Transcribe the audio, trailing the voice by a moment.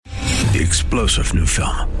the explosive new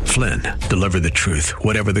film, Flynn, Deliver the Truth,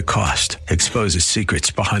 Whatever the Cost, exposes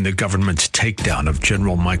secrets behind the government's takedown of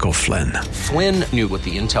General Michael Flynn. Flynn knew what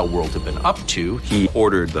the intel world had been up to. He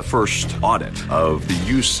ordered the first audit of the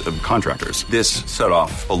use of contractors. This set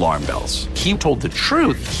off alarm bells. He told the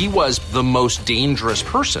truth. He was the most dangerous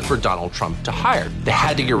person for Donald Trump to hire. They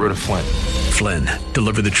had to get rid of Flynn. Flynn,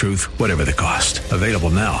 Deliver the Truth, Whatever the Cost. Available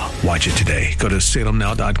now. Watch it today. Go to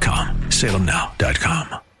salemnow.com.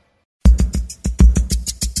 salemnow.com.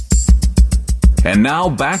 And now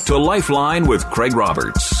back to Lifeline with Craig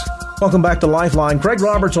Roberts. Welcome back to Lifeline. Craig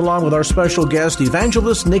Roberts along with our special guest,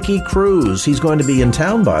 evangelist Nicky Cruz. He's going to be in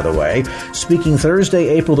town, by the way, speaking Thursday,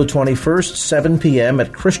 April the 21st, 7 p.m.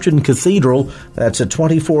 at Christian Cathedral. That's at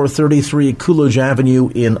 2433 Coolidge Avenue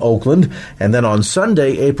in Oakland. And then on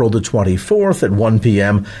Sunday, April the 24th at 1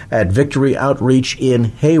 p.m. at Victory Outreach in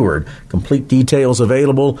Hayward. Complete details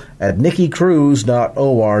available at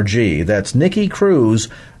nickycruz.org. That's nickycruz.org.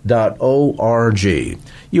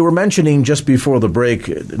 You were mentioning just before the break,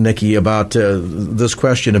 Nicky, about this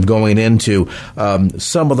question of going into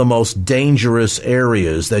some of the most dangerous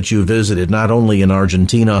areas that you visited, not only in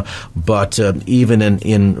Argentina, but even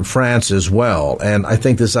in France as well. And I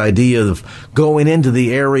think this idea of going into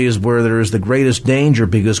the areas where there is the greatest danger,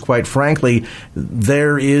 because quite frankly,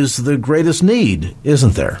 there is the greatest need,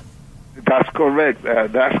 isn't there? That's correct.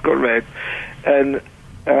 That's correct. And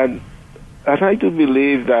I do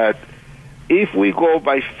believe that if we go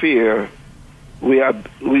by fear, we're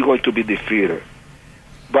going to be defeated.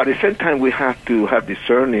 But at the same time, we have to have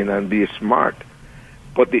discerning and be smart.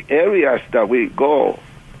 But the areas that we go,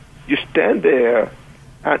 you stand there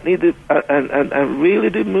and really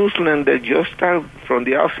the Muslim, they just stand from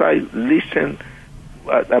the outside, listen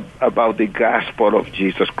about the gospel of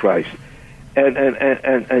Jesus Christ.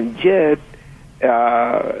 And yet,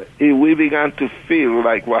 we began to feel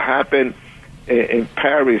like what happened in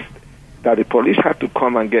Paris, that the police had to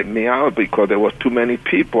come and get me out because there was too many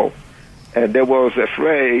people, and they was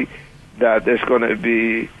afraid that there's going to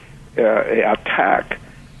be an attack.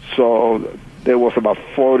 So there was about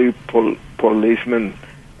 40 policemen,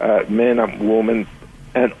 men and women,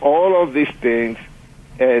 and all of these things.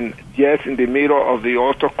 And just in the middle of the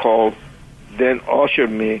altar call, then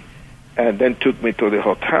ushered me, and then took me to the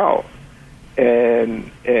hotel,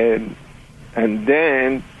 and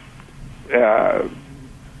then.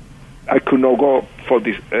 I could not go for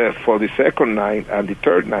the second night and the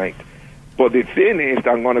third night. But the thing is,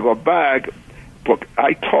 I'm going to go back. But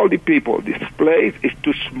I told the people, this place is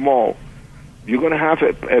too small. You're going to have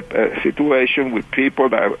a situation with people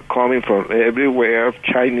that are coming from everywhere.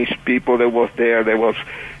 Chinese people that was there. There was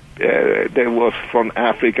from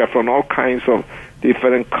Africa, from all kinds of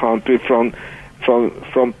different countries, from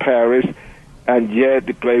Paris, and yet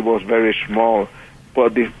the place was very small.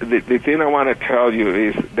 But the thing I want to tell you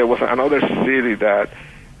is there was another city that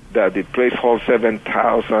the place holds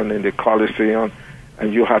 7,000 in the Coliseum,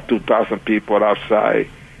 and you had 2,000 people outside.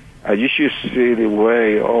 And you should see the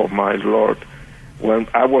way, oh my Lord. When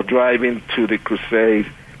I was driving to the crusade,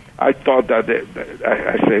 I thought that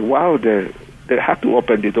I said, wow, they have to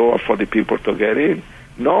open the door for the people to get in.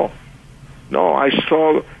 No, I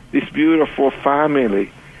saw this beautiful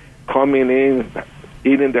family coming in,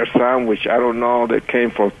 eating their sandwich. I don't know, they came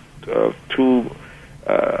for 2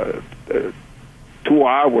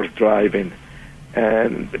 hours driving,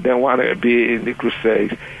 and they want to be in the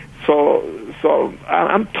crusade. So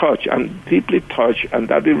I'm touched. I'm deeply touched, and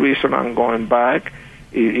that's the reason I'm going back.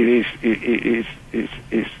 It is.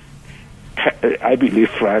 I believe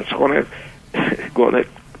France it's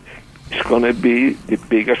gonna be the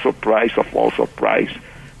biggest surprise of all surprise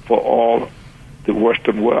for all the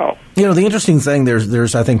Western world. You know, the interesting thing,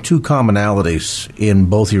 there's I think 2 commonalities in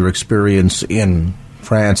both your experience in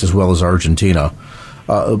France as well as Argentina.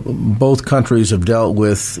 Both countries have dealt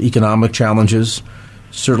with economic challenges,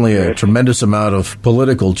 certainly a tremendous amount of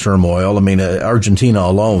political turmoil. I mean, Argentina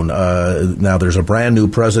alone, now there's a brand new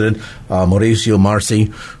president, Mauricio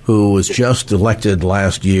Macri, who was just elected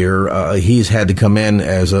last year. He's had to come in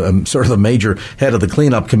as a sort of a major head of the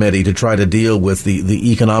cleanup committee to try to deal with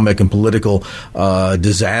the economic and political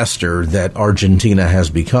disaster that Argentina has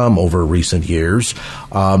become over recent years.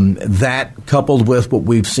 That, coupled with what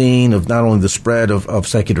we've seen of not only the spread of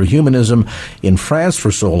secular humanism in France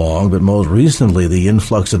for so long, but most recently the influence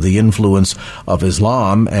influx of the influence of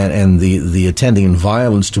Islam and the attending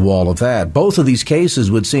violence to all of that. Both of these cases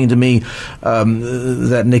would seem to me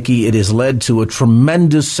that, Nikki, it has led to a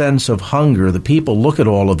tremendous sense of hunger. The people look at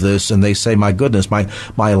all of this and they say, my goodness, my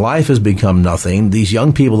life has become nothing. These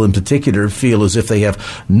young people in particular feel as if they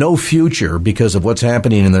have no future because of what's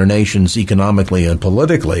happening in their nations economically and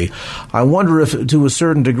politically. I wonder if, to a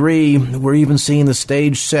certain degree, we're even seeing the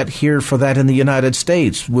stage set here for that in the United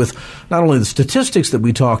States, with not only the statistics that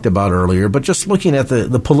we talked about earlier, but just looking at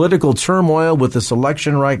the political turmoil with this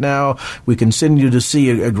election right now. We continue to see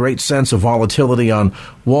a great sense of volatility on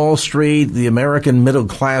Wall Street. The American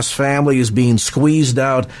middle-class family is being squeezed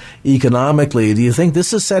out economically. Do you think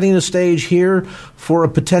this is setting a stage here for a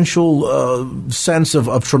potential sense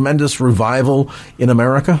of tremendous revival in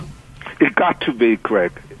America? It got to be,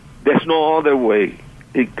 Craig. There's no other way.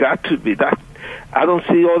 It got to be. That I don't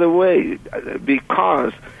see other way,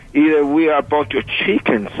 because either we are a bunch of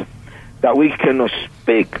chickens that we cannot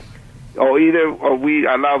speak, or we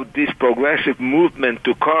allow this progressive movement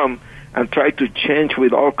to come and try to change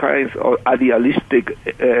with all kinds of idealistic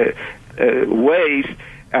ways,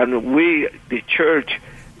 and we, the church,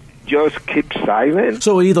 just keep silent.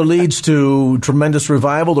 So it either leads to tremendous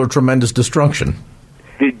revival or tremendous destruction.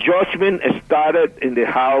 The judgment started in the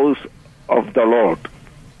house of the Lord.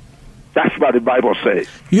 That's what the Bible says.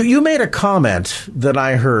 You made a comment that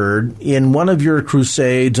I heard in one of your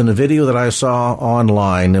crusades, in a video that I saw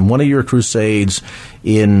online, in one of your crusades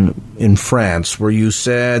in France, where you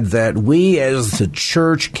said that we as the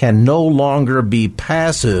church can no longer be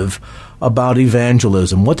passive about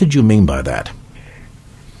evangelism. What did you mean by that?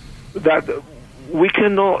 That we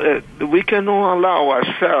cannot allow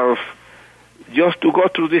ourselves just to go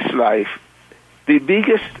through this life. The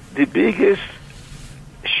biggest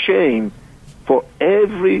shame for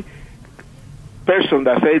every person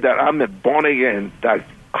that say that I'm a born again, that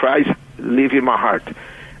Christ lives in my heart,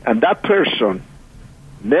 and that person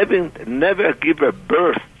never give a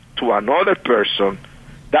birth to another person,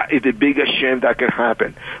 that is the biggest shame that can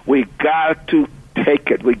happen. We got to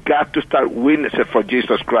take it. We got to start witnessing for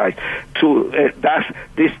Jesus Christ. That's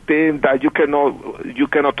this thing that you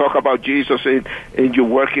cannot talk about Jesus in your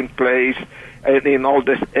working place and in all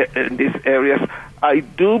this in these areas. I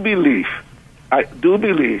do believe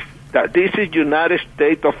that this is United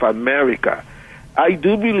States of America. I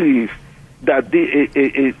do believe that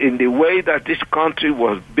in the way that this country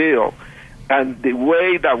was built and the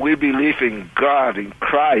way that we believe in God, in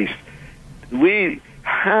Christ, we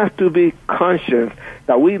have to be conscious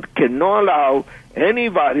that we cannot allow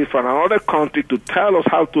anybody from another country to tell us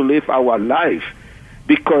how to live our life,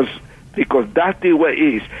 because that's the way it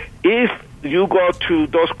is. If you go to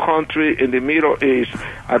those countries in the Middle East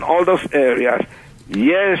and all those areas,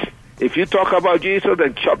 yes, if you talk about Jesus,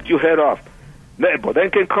 then chop your head off. But they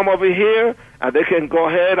can come over here and they can go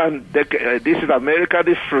ahead and this is America,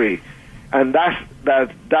 they're free, and that's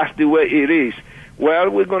the way it is. Well,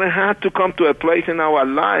 we're going to have to come to a place in our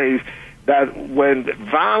life that when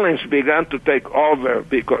violence began to take over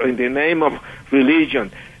because in the name of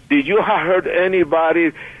religion, did you have heard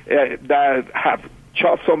anybody that have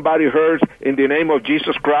chopped somebody's head in the name of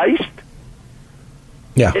Jesus Christ?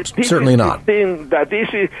 Yeah, certainly not. That this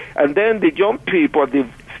is, and then the young people, they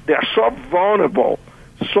are so vulnerable,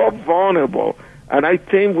 and I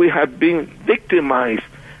think we have been victimized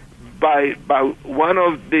by one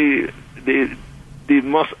of the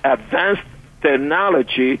most advanced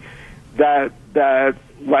technology that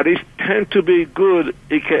what is tend to be good,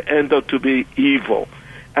 it can end up to be evil.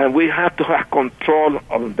 And we have to have control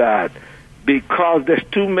on that, because there's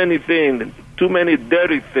too many things, too many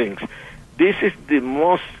dirty things. This is the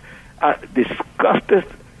most disgusting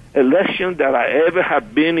election that I ever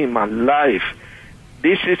have been in my life.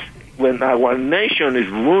 This is when our nation is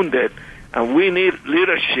wounded and we need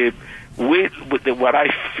leadership. What I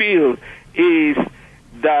feel is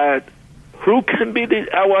that who can be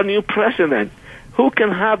our new president? Who can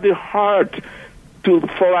have the heart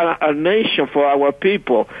for our nation, for our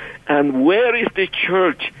people? And where is the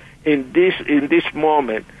church in this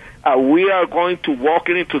moment? We are going to walk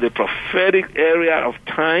into the prophetic area of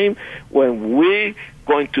time when we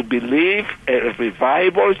going to believe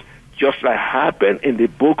revivals just like happened in the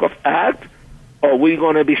book of Acts, or we're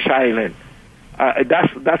going to be silent.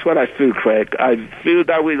 That's what I feel, Craig. I feel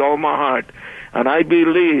that with all my heart, and I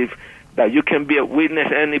believe that you can be a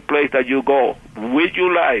witness any place that you go with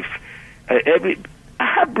your life.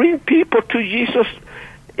 I bring people to Jesus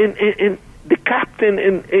in the captain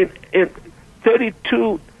in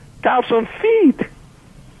 32,000 feet.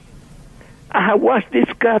 I have watched this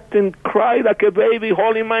captain cry like a baby,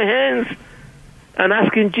 holding my hands and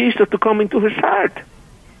asking Jesus to come into his heart.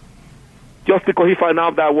 just because he found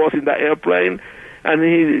out that I was in the airplane. And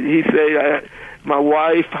he said, my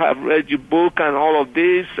wife have read your book and all of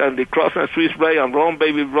this, and the Cross and Swiss Blade and Run,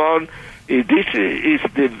 Baby Run. This is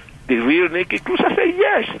the real Nicky Cruz. I said,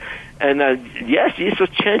 yes. And yes, Jesus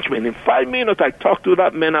changed me. And in 5 minutes, I talked to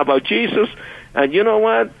that man about Jesus. And you know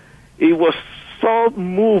what? It was so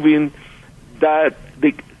moving that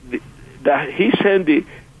that he sent the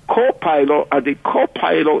co-pilot, and the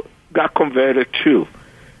co-pilot got converted too.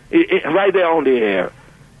 Right there on the air.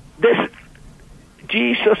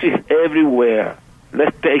 Jesus is everywhere.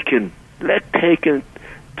 Let's take him to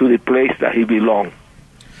the place that he belongs.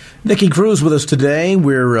 Nicky Cruz with us today.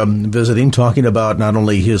 We're visiting, talking about not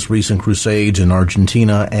only his recent crusades in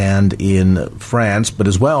Argentina and in France, but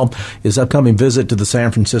as well his upcoming visit to the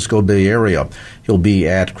San Francisco Bay Area. He'll be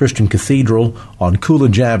at Christian Cathedral on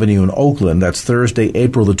Coolidge Avenue in Oakland. That's Thursday,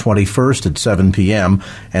 April the 21st at 7 p.m.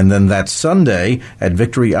 And then that's Sunday at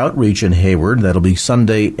Victory Outreach in Hayward. That'll be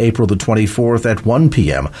Sunday, April the 24th at 1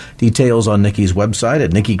 p.m. Details on Nicky's website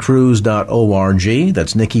at nickycruz.org.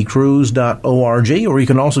 That's nickycruz.org. Or you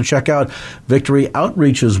can also check out Victory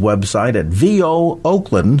Outreach's website at VO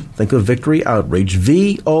Oakland. Think of Victory Outreach,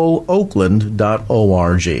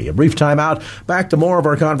 VOOakland.org. A brief time out. Back to more of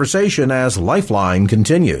our conversation as Lifeline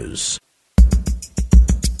continues.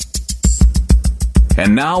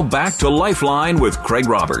 And now back to Lifeline with Craig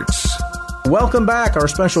Roberts. Welcome back. Our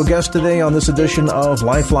special guest today on this edition of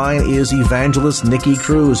Lifeline is evangelist Nicky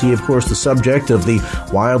Cruz. He, of course, the subject of the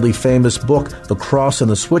wildly famous book, The Cross and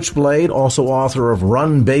the Switchblade, also author of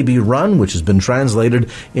Run, Baby, Run, which has been translated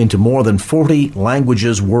into more than 40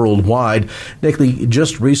 languages worldwide. Nicky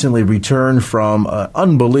just recently returned from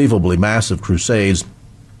unbelievably massive crusades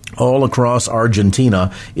all across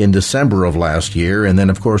Argentina in December of last year. And then,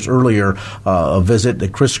 of course, earlier, a visit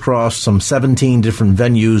that crisscrossed some 17 different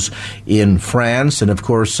venues in France. And, of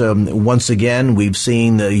course, once again, we've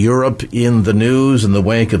seen Europe in the news in the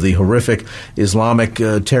wake of the horrific Islamic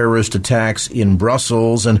terrorist attacks in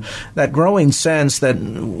Brussels. And that growing sense that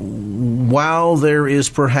while there is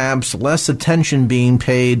perhaps less attention being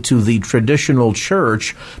paid to the traditional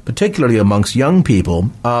church, particularly amongst young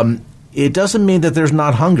people, it doesn't mean that there's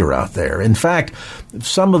not hunger out there. In fact,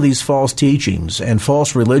 some of these false teachings and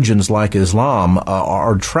false religions like Islam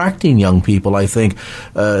are attracting young people, I think,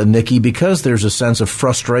 Nicky, because there's a sense of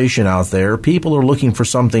frustration out there. People are looking for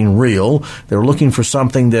something real. They're looking for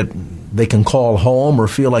something that they can call home or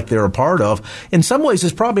feel like they're a part of. In some ways,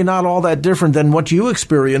 it's probably not all that different than what you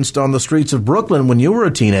experienced on the streets of Brooklyn when you were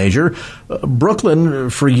a teenager. Brooklyn,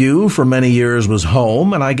 for you, for many years, was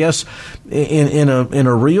home, and I guess in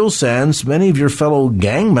a real sense, many of your fellow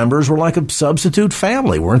gang members were like a substitute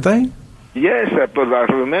family, weren't they? Yes, but I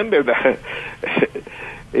remember that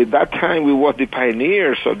at that time we were the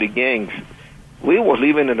pioneers of the gangs. We were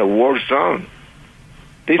living in a war zone.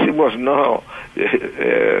 This was no,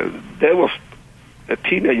 there was a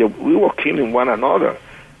teenager. We were killing one another.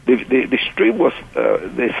 The street was,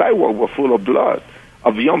 the sidewalk was full of blood,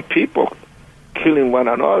 of young people killing one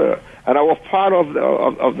another. And I was part of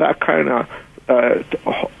that kind of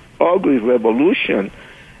ugly revolution.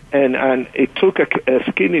 And it took a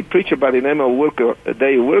skinny preacher by the name of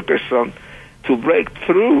Dave Wilkerson to break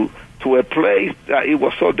through to a place that it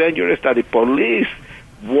was so dangerous that the police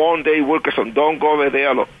warned Dave Wilkerson, don't go over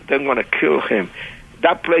there, they're going to kill him.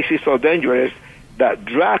 That place is so dangerous that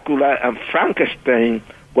Dracula and Frankenstein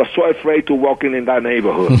was so afraid to walk in that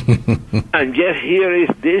neighborhood. And yet here is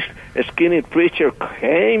this skinny preacher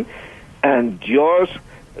came and just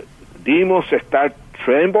demons start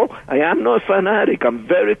tremble. I am not fanatic. I'm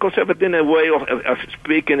very conservative in a way of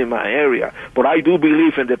speaking in my area. But I do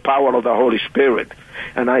believe in the power of the Holy Spirit.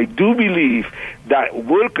 And I do believe that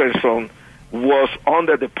Wilkerson was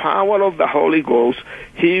under the power of the Holy Ghost.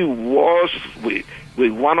 He was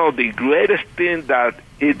with one of the greatest things that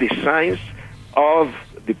is the science of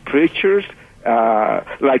the preachers,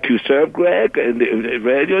 like you serve, Greg, and the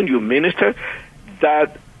radio, and you minister,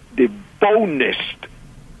 that the boldness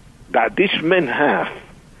that this man have,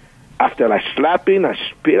 after I slap him, I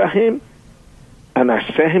spit at him, and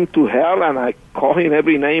I send him to hell, and I call him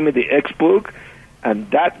every name in the X-book, and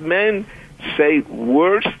that man say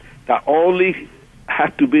words that only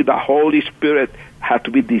had to be the Holy Spirit, had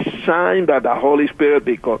to be designed by the Holy Spirit,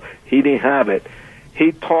 because he didn't have it.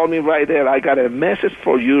 He told me right there, I got a message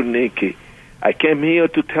for you, Nicky. I came here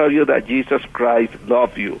to tell you that Jesus Christ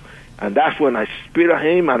loves you. And that's when I spit at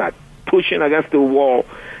him, and I pushed him against the wall,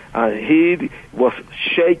 and he was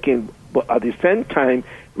shaking, but at the same time,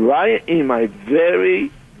 right in my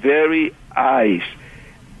very, very eyes,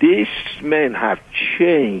 this man had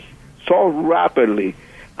changed so rapidly,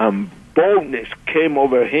 and boldness came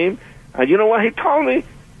over him And you know what he told me?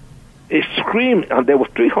 He screamed, and there were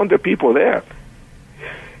 300 people there.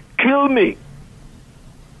 Kill me.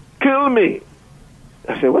 Kill me.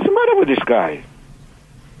 I said, what's the matter with this guy?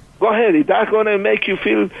 Go ahead. If that's going to make you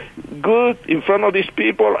feel good in front of these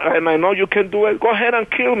people, and I know you can do it, go ahead and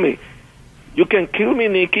kill me. You can kill me,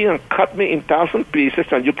 Nicky, and cut me in 1,000 pieces,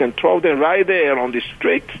 and you can throw them right there on the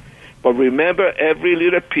street. But remember, every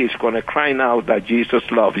little piece going to cry out that Jesus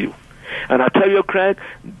loves you. And I tell you, Craig,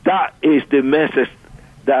 that is the message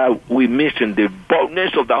that we missing, the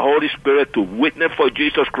boldness of the Holy Spirit to witness for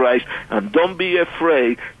Jesus Christ. And don't be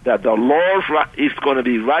afraid that the Lord is going to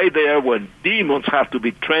be right there when demons have to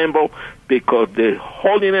be trembled, because the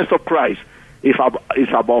holiness of Christ is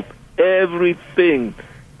above everything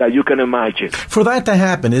that you can imagine. For that to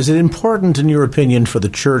happen, is it important, in your opinion, for the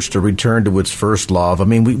church to return to its first love? I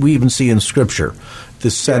mean, we even see in Scripture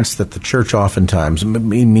this sense that the church oftentimes, I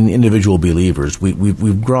mean individual believers,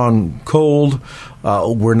 we've grown cold.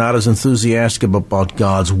 We're not as enthusiastic about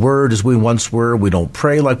God's Word as we once were. We don't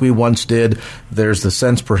pray like we once did. There's the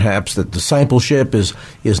sense, perhaps, that discipleship is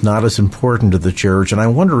not as important to the church. And I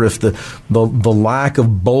wonder if the lack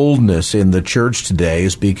of boldness in the church today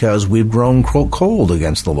is because we've grown cold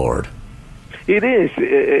against the Lord. It is.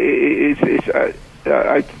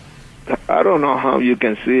 I don't know how you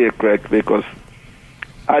can see it, Craig, because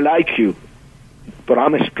I like you, but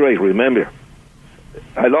I'm straight, remember.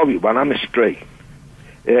 I love you, but I'm straight.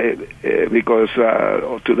 Because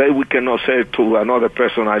today we cannot say to another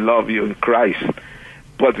person, I love you in Christ.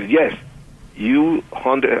 But yes, you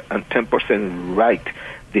 110% right.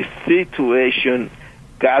 The situation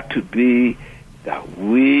got to be that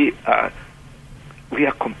we are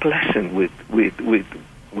complacent with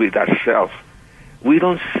ourselves. We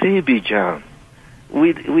don't see beyond.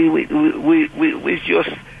 We just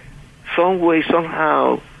some way,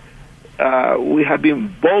 somehow, we have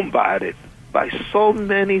been bombarded by so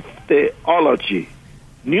many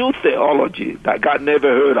new theology that God never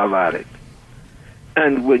heard about it.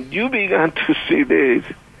 And when you began to see this,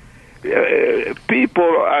 people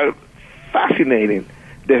are fascinating.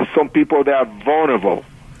 There's some people that are vulnerable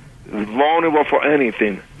for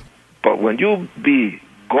anything. But when you be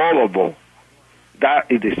gullible, that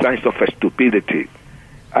is the sign of stupidity.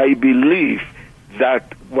 I believe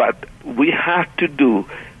that what we have to do,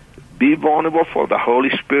 be vulnerable for the Holy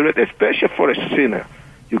Spirit, especially for a sinner.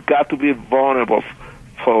 You got to be vulnerable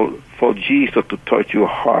for Jesus to touch your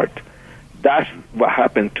heart. That's what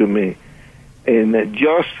happened to me. And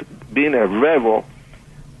just being a rebel,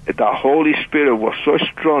 the Holy Spirit was so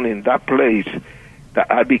strong in that place that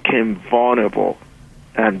I became vulnerable.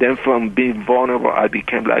 And then from being vulnerable, I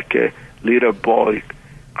became like a little boy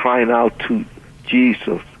crying out to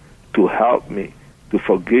Jesus to help me, to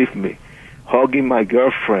forgive me, hugging my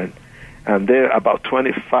girlfriend. And there about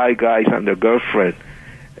 25 guys and their girlfriend.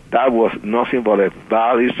 That was nothing but a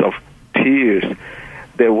valley of tears.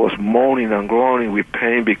 There was moaning and groaning with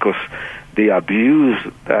pain because the abuse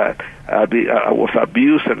that I was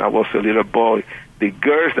abused and I was a little boy, the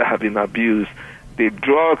girls that had been abused, the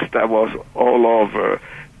drugs that was all over,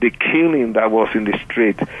 the killing that was in the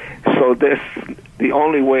street. So the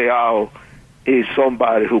only way out is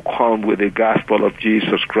somebody who comes with the gospel of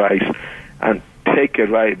Jesus Christ and take it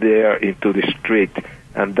right there into the street.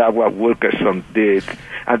 And that's what Wilkerson did.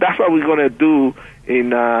 And that's what we're going to do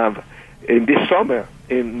in this summer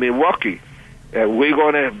in Milwaukee. We're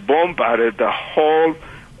going to bombard the whole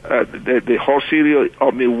city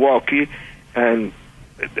of Milwaukee, and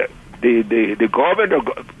the governor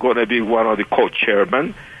going to be one of the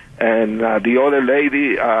co-chairmen, and the other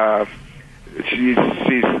lady, she's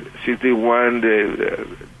the one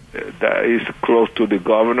that is close to the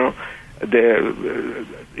governor.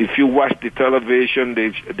 If you watch the television,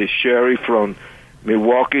 the sheriff from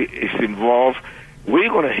Milwaukee is involved. We're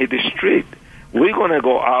going to hit the street. We're going to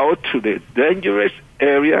go out to the dangerous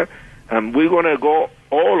area, and we're going to go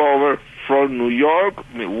all over from New York,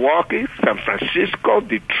 Milwaukee, San Francisco,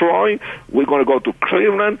 Detroit. We're going to go to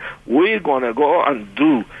Cleveland. We're going to go and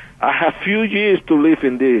do. I have few years to live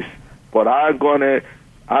in this, but I'm gonna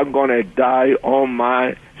die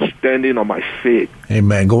standing on my feet.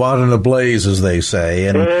 Amen. Go out in a blaze, as they say.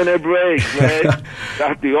 In a blaze, man.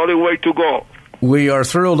 That's the only way to go. We are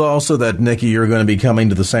thrilled also that, Nicky, you're going to be coming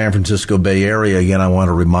to the San Francisco Bay Area. Again, I want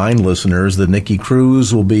to remind listeners that Nicky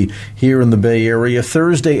Cruz will be here in the Bay Area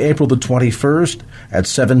Thursday, April the 21st at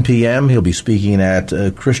 7 p.m. He'll be speaking at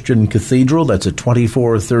Christian Cathedral. That's at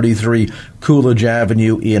 2433 Coolidge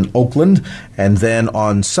Avenue in Oakland. And then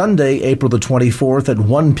on Sunday, April the 24th at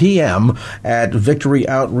 1 p.m. at Victory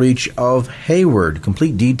Outreach of Hayward.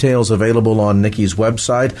 Complete details available on Nikki's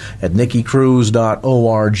website at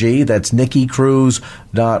nikkicruz.org. That's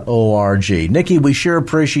nikkicruz.org. Nikki, we sure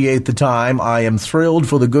appreciate the time. I am thrilled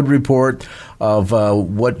for the good report of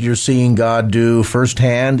what you're seeing God do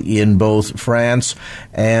firsthand in both France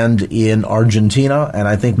and in Argentina, and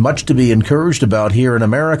I think much to be encouraged about here in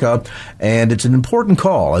America. And it's an important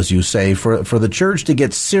call, as you say, for the church to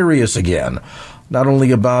get serious again, not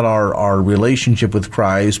only about our relationship with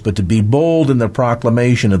Christ, but to be bold in the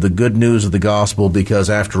proclamation of the good news of the gospel, because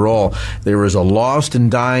after all, there is a lost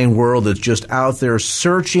and dying world that's just out there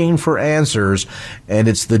searching for answers, and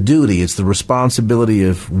it's the duty, it's the responsibility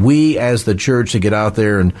of we as the church to get out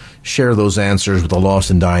there and share those answers with the lost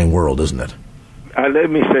and dying world, isn't it? Let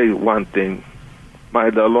me say one thing. May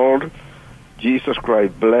the Lord Jesus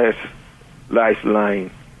Christ bless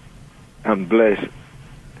Lifeline and bless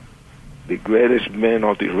the greatest man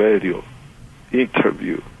of the radio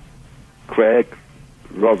interview, Craig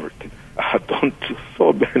Robert. I have done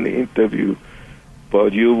so many interviews,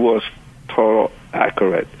 but you was thorough,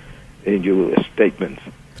 accurate in your statements.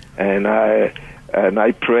 And I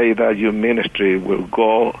pray that your ministry will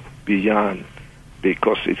go beyond,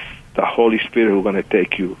 because it's the Holy Spirit who's going to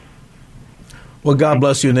take you. Well, God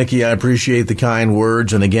bless you, Nikki. I appreciate the kind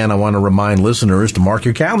words. And again, I want to remind listeners to mark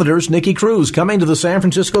your calendars. Nikki Cruz coming to the San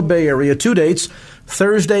Francisco Bay Area. 2 dates,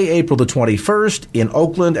 Thursday, April the 21st in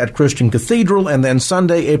Oakland at Christian Cathedral, and then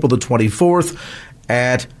Sunday, April the 24th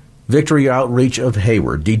at Victory Outreach of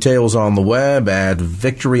Hayward. Details on the web at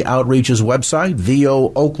Victory Outreach's website,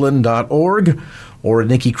 vooakland.org, or at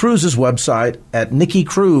Nikki Cruz's website at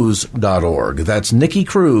nikkicruz.org. That's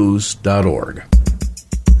nikkicruz.org.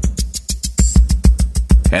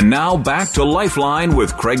 And now back to Lifeline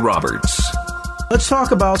with Craig Roberts. Let's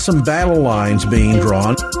talk about some battle lines being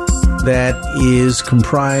drawn that is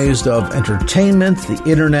comprised of entertainment, the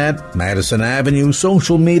internet, Madison Avenue,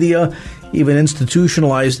 social media, even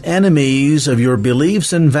institutionalized enemies of your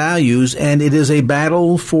beliefs and values, and it is a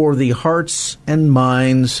battle for the hearts and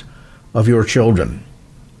minds of your children.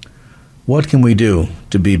 What can we do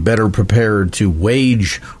to be better prepared to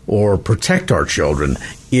wage or protect our children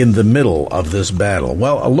in the middle of this battle?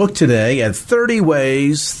 Well, a look today at 30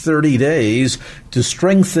 ways, 30 days to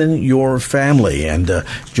strengthen your family. And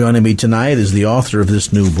joining me tonight is the author of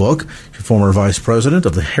this new book, former vice president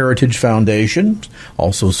of the Heritage Foundation,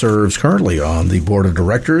 also serves currently on the board of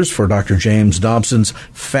directors for Dr. James Dobson's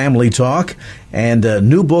Family Talk. And a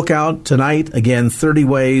new book out tonight, again, 30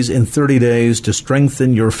 Ways in 30 Days to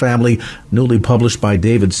Strengthen Your Family, newly published by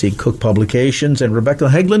David C. Cook Publications. And Rebecca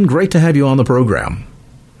Hagelin, great to have you on the program.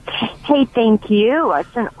 Hey, thank you.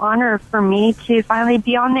 It's an honor for me to finally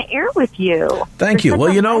be on the air with you. Thank you.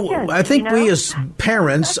 Well, I think we as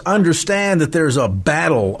parents understand that there's a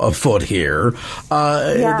battle afoot here.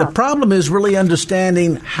 The problem is really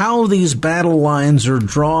understanding how these battle lines are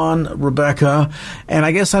drawn, Rebecca, and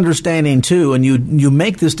I guess understanding, too, and you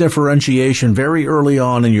make this differentiation very early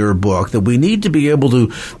on in your book, that we need to be able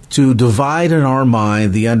to divide in our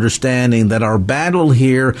mind the understanding that our battle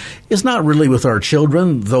here is not really with our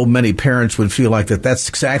children, though many parents would feel like that's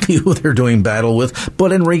exactly who they're doing battle with.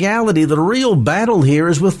 But in reality, the real battle here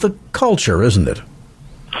is with the culture, isn't it?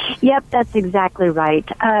 Yep, that's exactly right.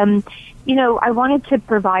 I wanted to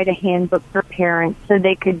provide a handbook for parents so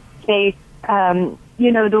they could face,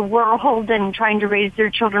 the world and trying to raise their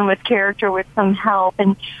children with character with some help.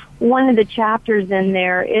 And one of the chapters in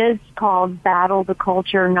there is called Battle the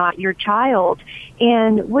Culture, Not Your Child.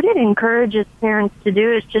 And what it encourages parents to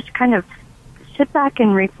do is just kind of sit back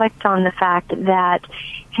and reflect on the fact that,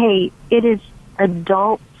 hey, it is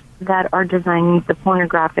adults that are designing the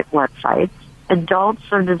pornographic websites. Adults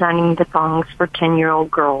are designing the thongs for 10-year-old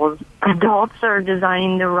girls. Adults are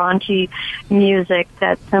designing the raunchy music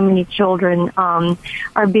that so many children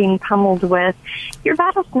are being pummeled with. Your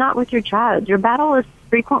battle's not with your child. Your battle is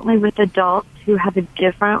frequently with adults who have a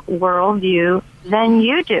different worldview than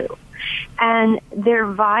you do. And they're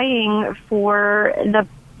vying for the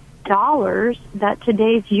dollars that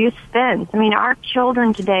today's youth spends. I mean, our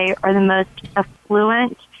children today are the most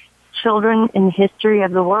affluent children in the history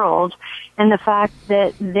of the world, and the fact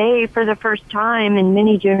that they, for the first time in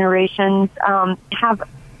many generations, have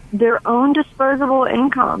their own disposable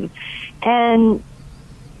income. And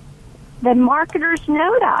the marketers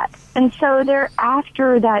know that. And so they're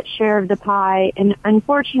after that share of the pie. And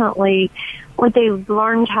unfortunately, what they've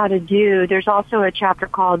learned how to do. There's also a chapter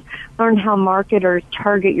called Learn How Marketers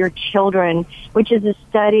Target Your Children, which is a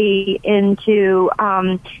study into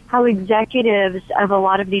how executives of a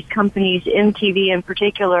lot of these companies, MTV in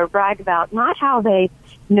particular, brag about not how they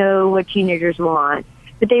know what teenagers want,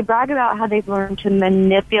 but they brag about how they've learned to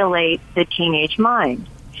manipulate the teenage mind.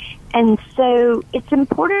 And so it's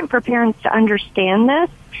important for parents to understand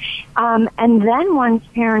this. And then once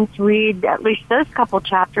parents read at least those couple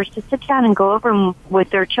chapters, to sit down and go over them with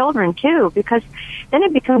their children too, because then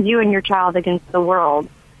it becomes you and your child against the world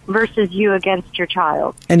versus you against your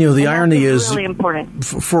child. And, the irony is really important.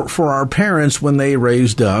 For our parents, when they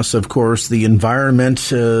raised us, of course, the environment,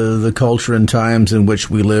 the culture and times in which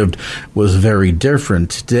we lived was very different.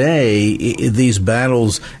 Today, these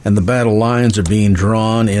battles and the battle lines are being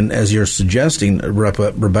drawn in, as you're suggesting,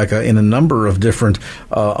 Rebecca, in a number of different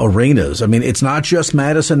arenas. I mean, it's not just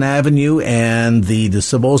Madison Avenue and the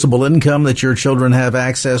disposable income that your children have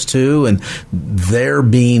access to, and they're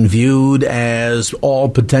being viewed as all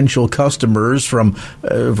potential customers from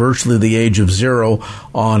virtually the age of 0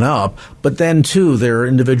 on up. But then, too, there are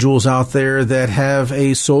individuals out there that have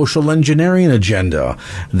a social engineering agenda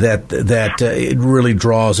that it really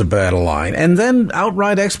draws a battle line. And then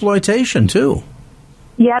outright exploitation, too.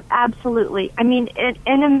 Yep, absolutely. I mean,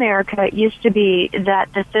 in America, it used to be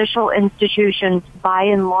that the social institutions, by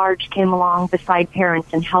and large, came along beside parents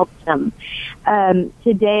and helped them.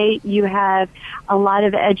 Today, you have a lot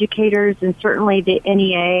of educators, and certainly the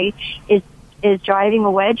NEA is driving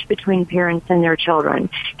a wedge between parents and their children,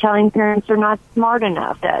 telling parents they're not smart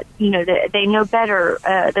enough, that, that they know better,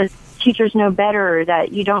 the teachers know better,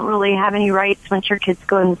 that you don't really have any rights once your kids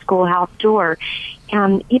go in the schoolhouse door.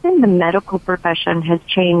 Even the medical profession has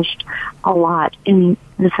changed a lot in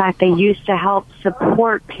the fact they used to help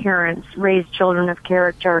support parents raise children of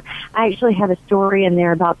character. I actually have a story in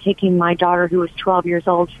there about taking my daughter, who was 12 years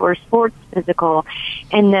old, for a sports physical,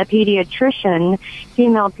 and the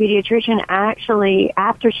female pediatrician, actually,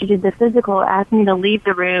 after she did the physical, asked me to leave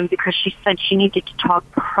the room because she said she needed to talk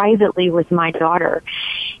privately with my daughter.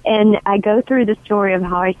 And I go through the story of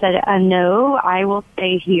how I said, no, I will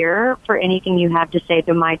stay here for anything you have to say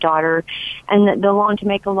to my daughter. And to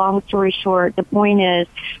make a long story short, the point is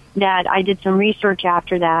that I did some research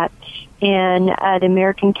after that, and the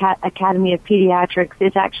American Academy of Pediatrics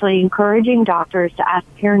is actually encouraging doctors to ask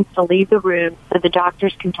parents to leave the room so the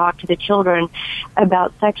doctors can talk to the children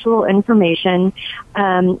about sexual information.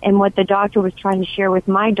 And what the doctor was trying to share with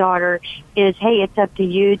my daughter is, hey, it's up to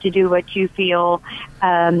you to do what you feel.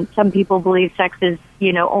 Some people believe sex is,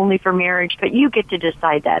 only for marriage, but you get to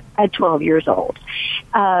decide that at 12 years old.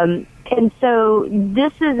 And so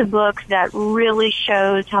this is a book that really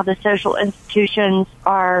shows how the social institutions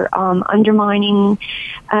are undermining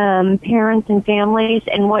parents and families,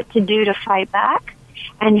 and what to do to fight back,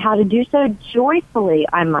 and how to do so joyfully,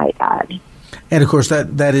 I might add. And, of course,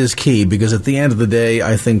 that is key, because at the end of the day,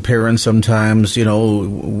 I think parents sometimes,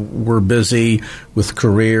 we're busy with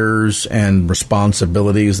careers and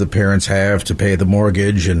responsibilities that parents have to pay the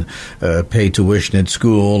mortgage and pay tuition at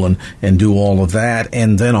school and do all of that.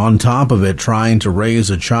 And then on top of it, trying to raise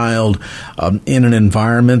a child in an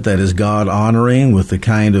environment that is God-honoring, with the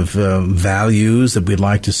kind of values that we'd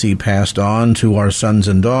like to see passed on to our sons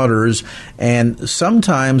and daughters. And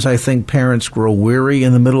sometimes I think parents grow weary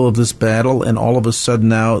in the middle of this battle, and all of a sudden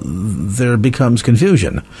now there becomes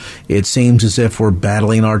confusion. It seems as if we're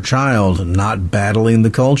battling our child, not battling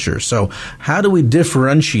the culture. So how do we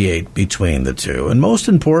differentiate between the two? And most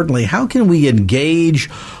importantly, how can we engage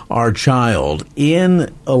our child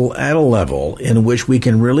at a level in which we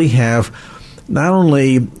can really have not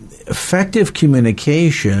only effective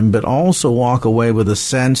communication, but also walk away with a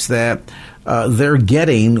sense that they're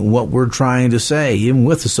getting what we're trying to say, even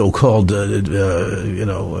with the so-called,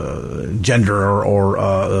 gender or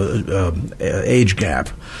age gap.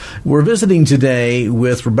 We're visiting today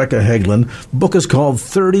with Rebecca Heglin. The book is called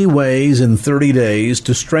 30 Ways in 30 Days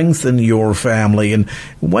to Strengthen Your Family. And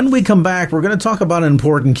when we come back, we're going to talk about an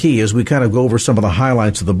important key as we kind of go over some of the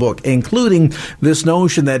highlights of the book, including this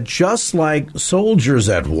notion that just like soldiers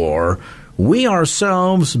at war, we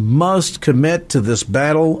ourselves must commit to this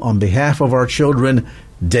battle on behalf of our children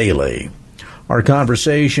daily. Our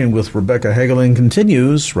conversation with Rebecca Heglin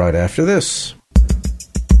continues right after this.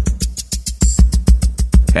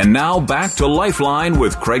 And now back to Lifeline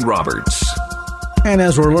with Craig Roberts. And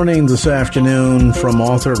as we're learning this afternoon from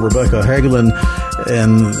author Rebecca Heglin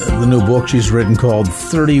and the new book she's written called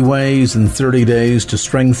 30 Ways in 30 Days to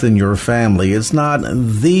Strengthen Your Family, it's not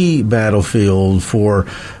the battlefield for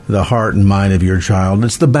the heart and mind of your child.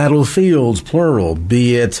 It's the battlefields, plural,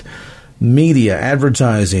 be it media,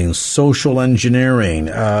 advertising, social engineering,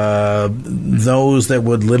 those that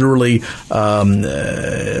would literally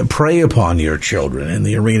prey upon your children in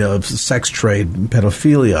the arena of sex trade,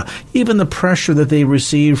 pedophilia, even the pressure that they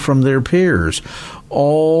receive from their peers,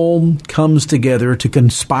 all comes together to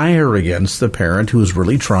conspire against the parent who is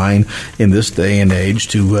really trying in this day and age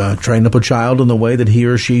to train up a child in the way that he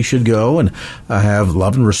or she should go and have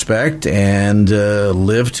love and respect and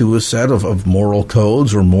live to a set of moral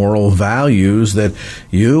codes or moral values that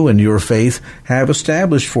you and your faith have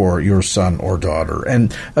established for your son or daughter.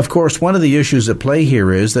 And, of course, one of the issues at play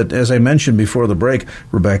here is that, as I mentioned before the break,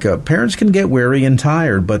 Rebecca, parents can get weary and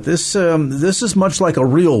tired, but this is much like a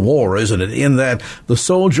real war, isn't it, in that the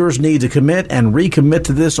soldiers need to commit and recommit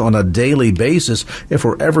to this on a daily basis if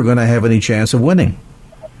we're ever going to have any chance of winning.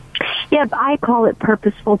 Yep, I call it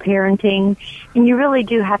purposeful parenting, and you really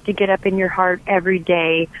do have to get up in your heart every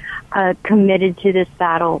day committed to this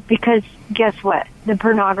battle, because guess what? The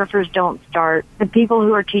pornographers don't start. The people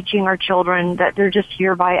who are teaching our children that they're just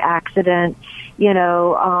here by accident,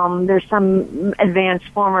 there's some advanced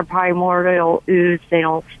form of primordial ooze, they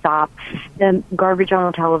don't stop. The garbage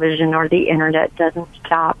on the television or the internet doesn't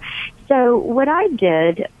stop. So what I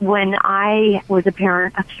did when I was a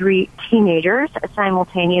parent of 3 teenagers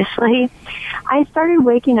simultaneously, I started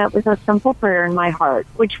waking up with a simple prayer in my heart,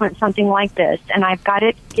 which went something like this, and I've got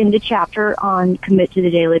it in the chapter on Commit to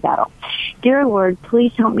the Daily Battle. Dear Lord,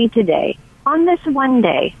 please help me today, on this one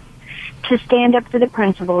day, to stand up for the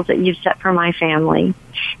principles that you've set for my family,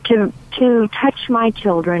 to touch my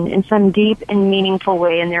children in some deep and meaningful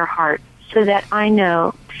way in their heart, so that I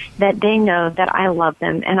know that they know that I love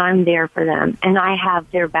them and I'm there for them and I have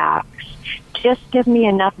their backs. Just give me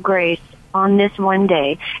enough grace on this one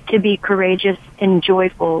day to be courageous and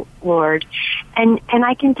joyful, Lord. And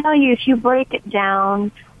I can tell you, if you break it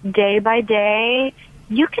down day by day,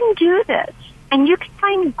 you can do this. And you can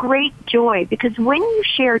find great joy, because when you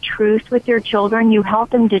share truth with your children, you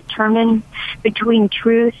help them determine between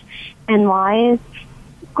truth and lies.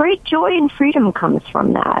 Great joy and freedom comes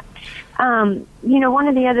from that. One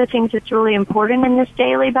of the other things that's really important in this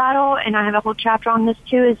daily battle, and I have a whole chapter on this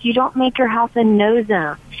too, is you don't make your house a no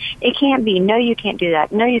zone. It can't be, no, you can't do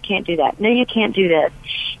that. No, you can't do that. No, you can't do this.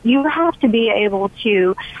 You have to be able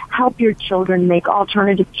to help your children make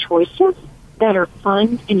alternative choices that are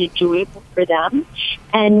fun and enjoyable for them.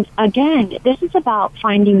 And again, this is about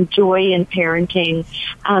finding joy in parenting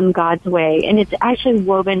God's way. And it's actually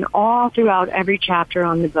woven all throughout every chapter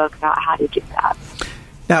on the book about how to do that.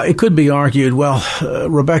 Now, it could be argued, well,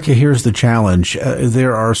 Rebecca, here's the challenge.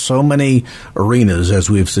 There are so many arenas, as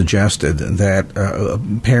we've suggested,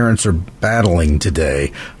 that parents are battling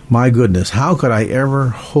today. My goodness, how could I ever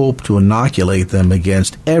hope to inoculate them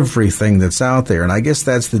against everything that's out there? And I guess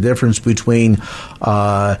that's the difference between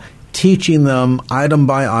teaching them item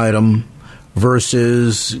by item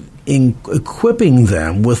versus equipping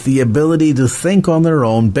them with the ability to think on their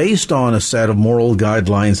own based on a set of moral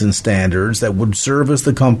guidelines and standards that would serve as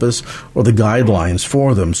the compass or the guidelines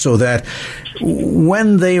for them, so that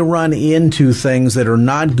when they run into things that are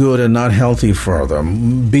not good and not healthy for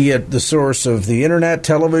them, be it the source of the internet,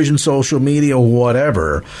 television, social media,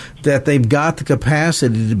 whatever, that they've got the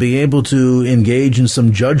capacity to be able to engage in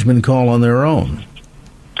some judgment call on their own.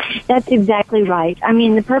 That's exactly right. I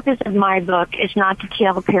mean, the purpose of my book is not to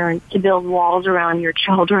tell parents to build walls around your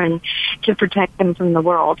children to protect them from the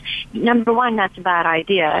world. Number one, that's a bad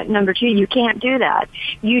idea. Number two, you can't do that.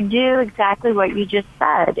 You do exactly what you just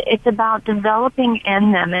said. It's about developing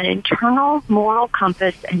in them an internal moral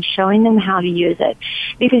compass and showing them how to use it.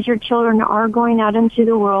 Because your children are going out into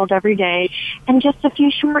the world every day. In just a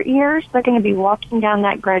few short years, they're going to be walking down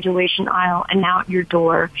that graduation aisle and out your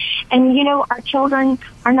door. And, our children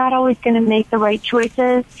are not always going to make the right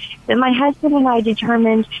choices, but my husband and I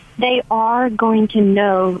determined they are going to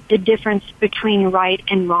know the difference between right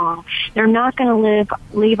and wrong. They're not going to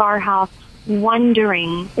leave our house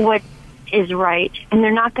wondering what is right, and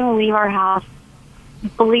they're not going to leave our house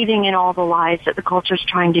believing in all the lies that the culture is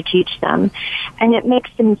trying to teach them. And it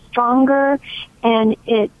makes them stronger, and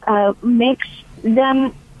it makes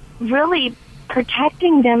them really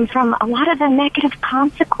protecting them from a lot of the negative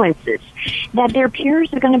consequences that their peers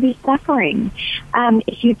are going to be suffering.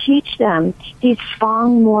 If you teach them these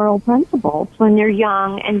strong moral principles when they're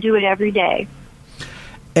young and do it every day.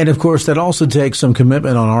 And, of course, that also takes some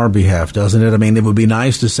commitment on our behalf, doesn't it? I mean, it would be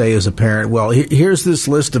nice to say as a parent, well, here's this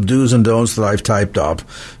list of do's and don'ts that I've typed up,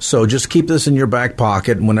 so just keep this in your back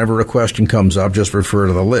pocket, and whenever a question comes up, just refer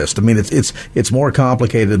to the list. I mean, it's more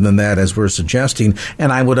complicated than that, as we're suggesting,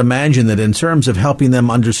 and I would imagine that in terms of helping them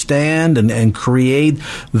understand and create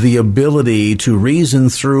the ability to reason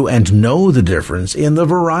through and know the difference in the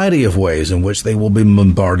variety of ways in which they will be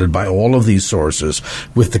bombarded by all of these sources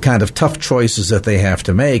with the kind of tough choices that they have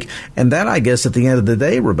to make. And that, I guess, at the end of the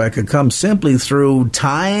day, Rebecca, comes simply through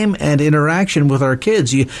time and interaction with our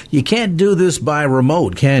kids. You can't do this by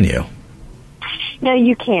remote, can you? No,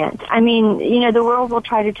 you can't. I mean, the world will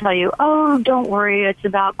try to tell you, oh, don't worry, it's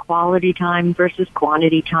about quality time versus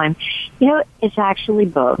quantity time. It's actually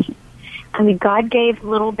both. I mean, God gave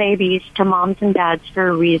little babies to moms and dads for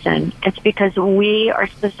a reason. It's because we are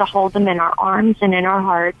supposed to hold them in our arms and in our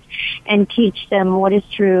hearts and teach them what is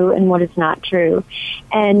true and what is not true.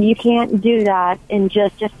 And you can't do that in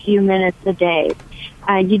just a few minutes a day.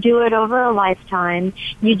 You do it over a lifetime.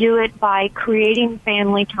 You do it by creating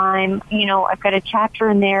family time. I've got a chapter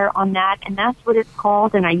in there on that, and that's what it's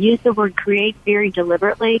called. And I use the word create very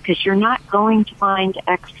deliberately because you're not going to find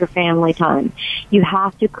extra family time. You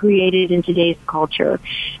have to create it in today's culture.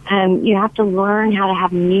 You have to learn how to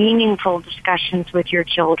have meaningful discussions with your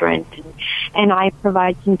children. And I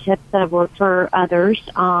provide some tips that have worked for others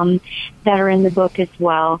that are in the book as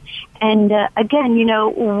well. And again,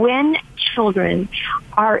 when children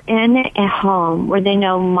are in a home where they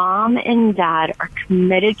know mom and dad are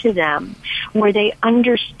committed to them, where they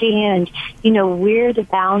understand, where the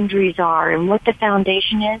boundaries are and what the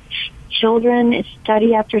foundation is, children,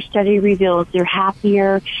 study after study reveals they're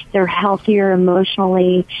happier, they're healthier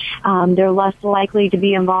emotionally, they're less likely to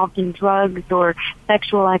be involved in drugs or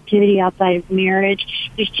sexual activity outside of marriage.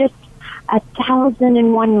 There's just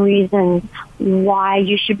 1,001 reasons why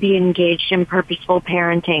you should be engaged in purposeful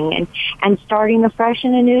parenting and starting afresh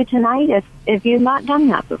and anew tonight if you've not done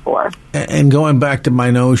that before. And going back to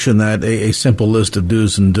my notion that a simple list of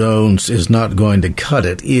do's and don'ts is not going to cut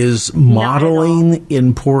it, is modeling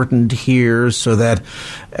important here so that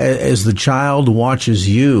as the child watches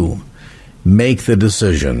you make the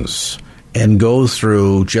decisions and go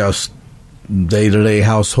through just day-to-day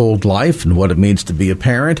household life and what it means to be a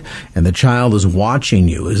parent, and the child is watching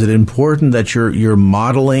you, is it important that you're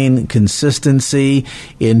modeling consistency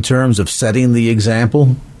in terms of setting the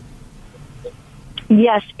example?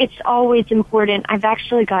 Yes, it's always important. I've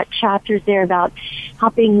actually got chapters there about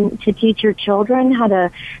helping to teach your children how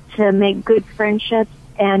to make good friendships.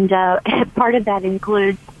 And part of that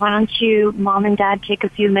includes, why don't you, mom and dad, take a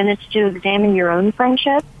few minutes to examine your own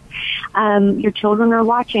friendships? Your children are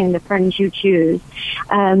watching the friends you choose.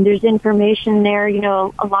 There's information there.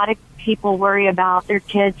 A lot of people worry about their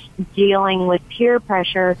kids dealing with peer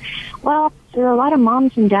pressure. Well, there are a lot of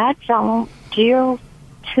moms and dads that don't deal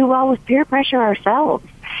too well with peer pressure ourselves.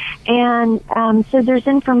 And so there's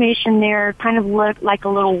information there, kind of look like a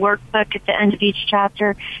little workbook at the end of each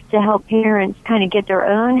chapter to help parents kind of get their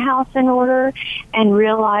own house in order and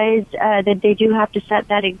realize that they do have to set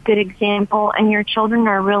that a good example. And your children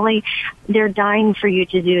are really, they're dying for you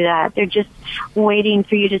to do that. They're just waiting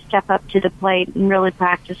for you to step up to the plate and really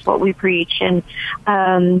practice what we preach. And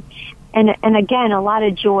again, a lot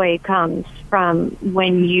of joy comes from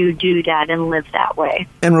when you do that and live that way.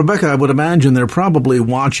 And Rebecca, I would imagine they're probably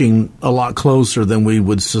watching a lot closer than we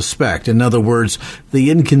would suspect. In other words, the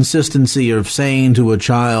inconsistency of saying to a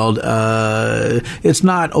child, it's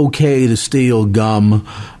not okay to steal gum,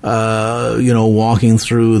 walking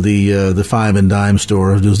through the five and dime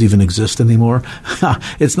store. Does it even exist anymore?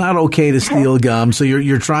 It's not okay to steal gum. So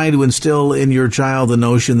you're trying to instill in your child the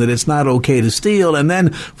notion that it's not okay to steal. And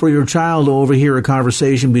then for your child to overhear a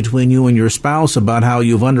conversation between you and your spouse about how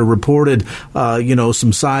you've underreported,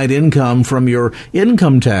 some side income from your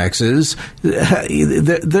income taxes, they're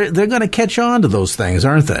going to catch on to those things,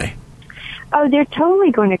 aren't they? Oh, they're totally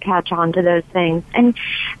going to catch on to those things. And,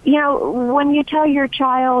 when you tell your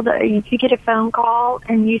child, if you get a phone call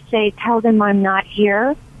and you say, tell them I'm not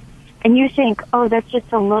here, and you think, oh, that's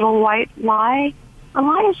just a little white lie, a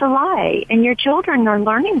lie is a lie, and your children are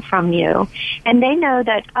learning from you. And they know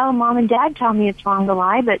that, oh, mom and dad tell me it's wrong to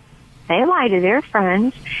lie, but they lie to their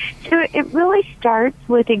friends. So it really starts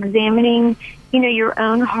with examining, your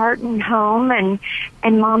own heart and home and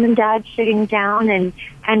mom and dad sitting down and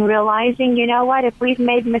realizing, what, if we've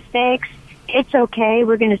made mistakes, it's okay.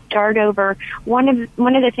 We're going to start over. One of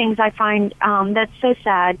the things I find that's so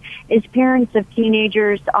sad is parents of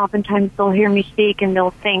teenagers, oftentimes they'll hear me speak and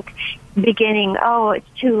they'll think, beginning, oh, it's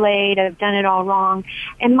too late, I've done it all wrong.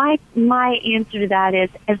 And my answer to that is,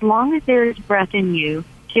 as long as there is breath in you,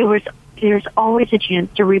 there's always a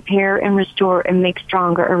chance to repair and restore and make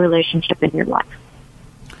stronger a relationship in your life.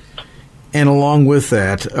 And along with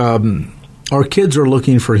that, our kids are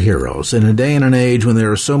looking for heroes. In a day and an age when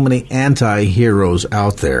there are so many anti-heroes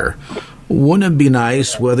out there, wouldn't it be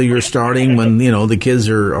nice, whether you're starting when, the kids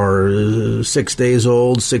are 6 days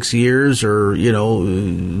old, 6 years, or,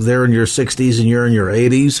 they're in your 60s and you're in your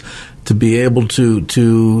 80s, to be able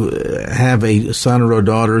to have a son or a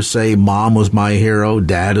daughter say, Mom was my hero,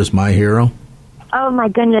 Dad is my hero? Oh, my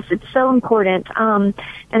goodness, it's so important. And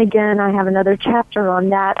again, I have another chapter on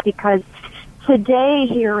that, because today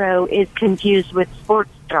hero is confused with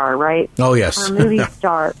sports star, right? Oh, yes. Or movie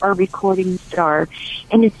star or recording star.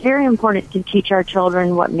 And it's very important to teach our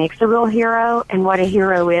children what makes a real hero and what a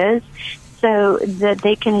hero is, so that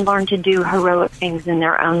they can learn to do heroic things in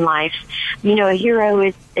their own life. A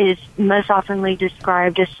hero is most oftenly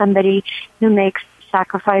described as somebody who makes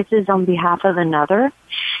sacrifices on behalf of another.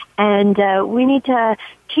 And we need to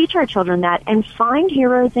teach our children that, and find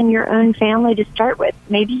heroes in your own family to start with.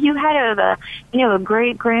 Maybe you had a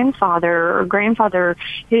great grandfather or grandfather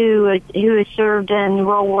who served in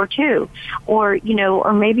World War II, or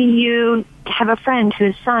maybe you have a friend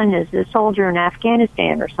whose son is a soldier in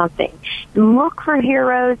Afghanistan or something. Look for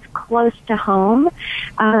heroes close to home,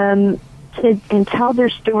 and tell their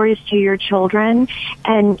stories to your children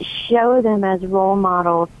and show them as role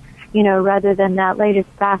models, rather than that latest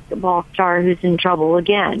basketball star who's in trouble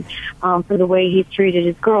again for the way he's treated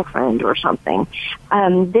his girlfriend or something.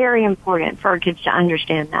 Very important for our kids to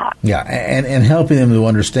understand that. Yeah, and helping them to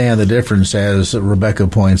understand the difference, as Rebecca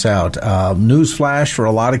points out. Newsflash for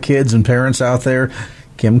a lot of kids and parents out there: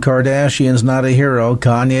 Kim Kardashian's not a hero.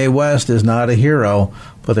 Kanye West is not a hero.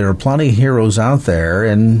 But there are plenty of heroes out there,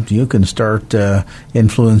 and you can start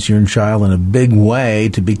influencing your child in a big way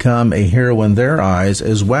to become a hero in their eyes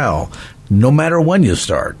as well, no matter when you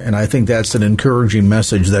start. And I think that's an encouraging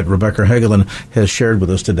message that Rebecca Hegelin has shared with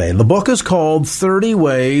us today. The book is called 30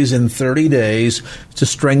 Ways in 30 Days to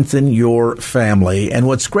Strengthen Your Family. And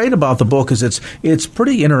what's great about the book is it's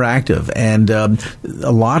pretty interactive, and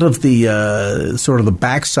a lot of the sort of the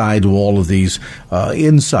backside of all of these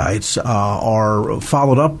insights are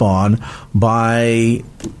followed up on by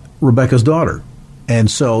Rebecca's daughter. And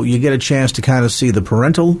so you get a chance to kind of see the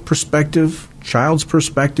parental perspective, child's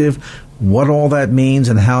perspective, what all that means,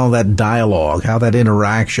 and how that dialogue, how that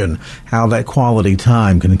interaction, how that quality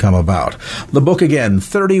time can come about. The book, again,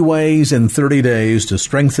 30 Ways in 30 Days to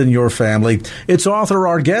Strengthen Your Family. Its author,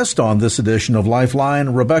 our guest on this edition of Lifeline,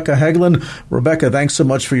 Rebecca Hegelin. Rebecca, thanks so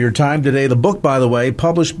much for your time today. The book, by the way,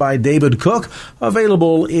 published by David Cook,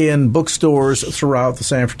 available in bookstores throughout the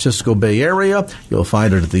San Francisco Bay Area. You'll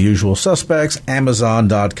find it at the usual suspects,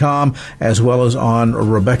 Amazon.com, as well as on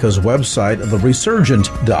Rebecca's website,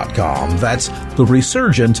 theresurgent.com. That's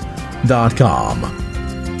theresurgent.com.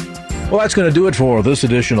 Well, that's going to do it for this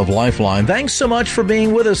edition of Lifeline. Thanks so much for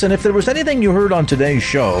being with us. And if there was anything you heard on today's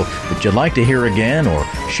show that you'd like to hear again or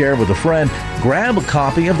share with a friend, grab a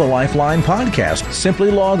copy of the Lifeline podcast.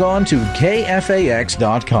 Simply log on to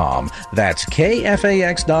KFAX.com. That's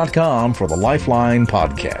KFAX.com for the Lifeline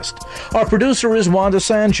podcast. Our producer is Wanda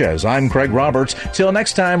Sanchez. I'm Craig Roberts. Till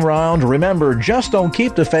next time round, remember, just don't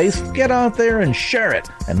keep the faith. Get out there and share it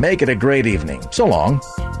and make it a great evening. So long.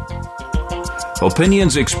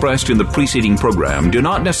 Opinions expressed in the preceding program do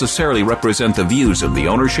not necessarily represent the views of the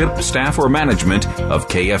ownership, staff, or management of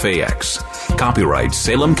KFAX. Copyright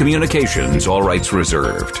Salem Communications, all rights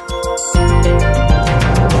reserved.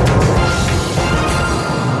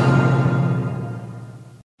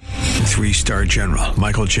 3-star General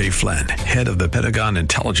Michael J. Flynn, head of the Pentagon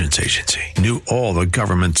Intelligence Agency, knew all the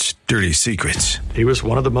government's dirty secrets. He was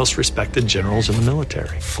one of the most respected generals in the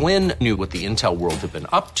military. Flynn knew what the intel world had been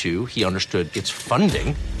up to. He understood its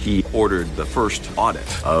funding. He ordered the first audit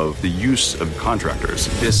of the use of contractors.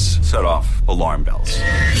 This set off alarm bells.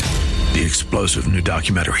 The explosive new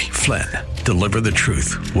documentary, Flynn, Deliver the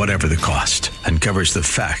Truth, Whatever the Cost, uncovers the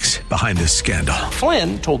facts behind this scandal.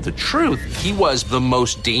 Flynn told the truth. He was the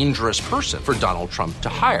most dangerous person for Donald Trump to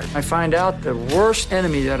hire. I find out the worst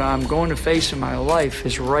enemy that I'm going to face in my life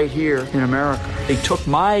is right here in America. They took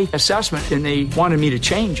my assessment and they wanted me to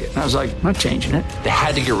change it. And I was like, I'm not changing it. They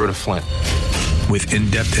had to get rid of Flynn. With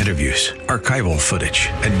in-depth interviews, archival footage,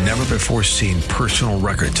 and never-before-seen personal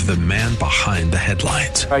records of the man behind the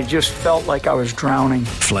headlines. I just felt like I was drowning.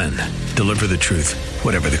 Flynn, Deliver the Truth,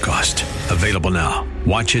 Whatever the Cost. Available now.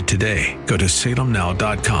 Watch it today. Go to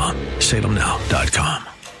salemnow.com. salemnow.com.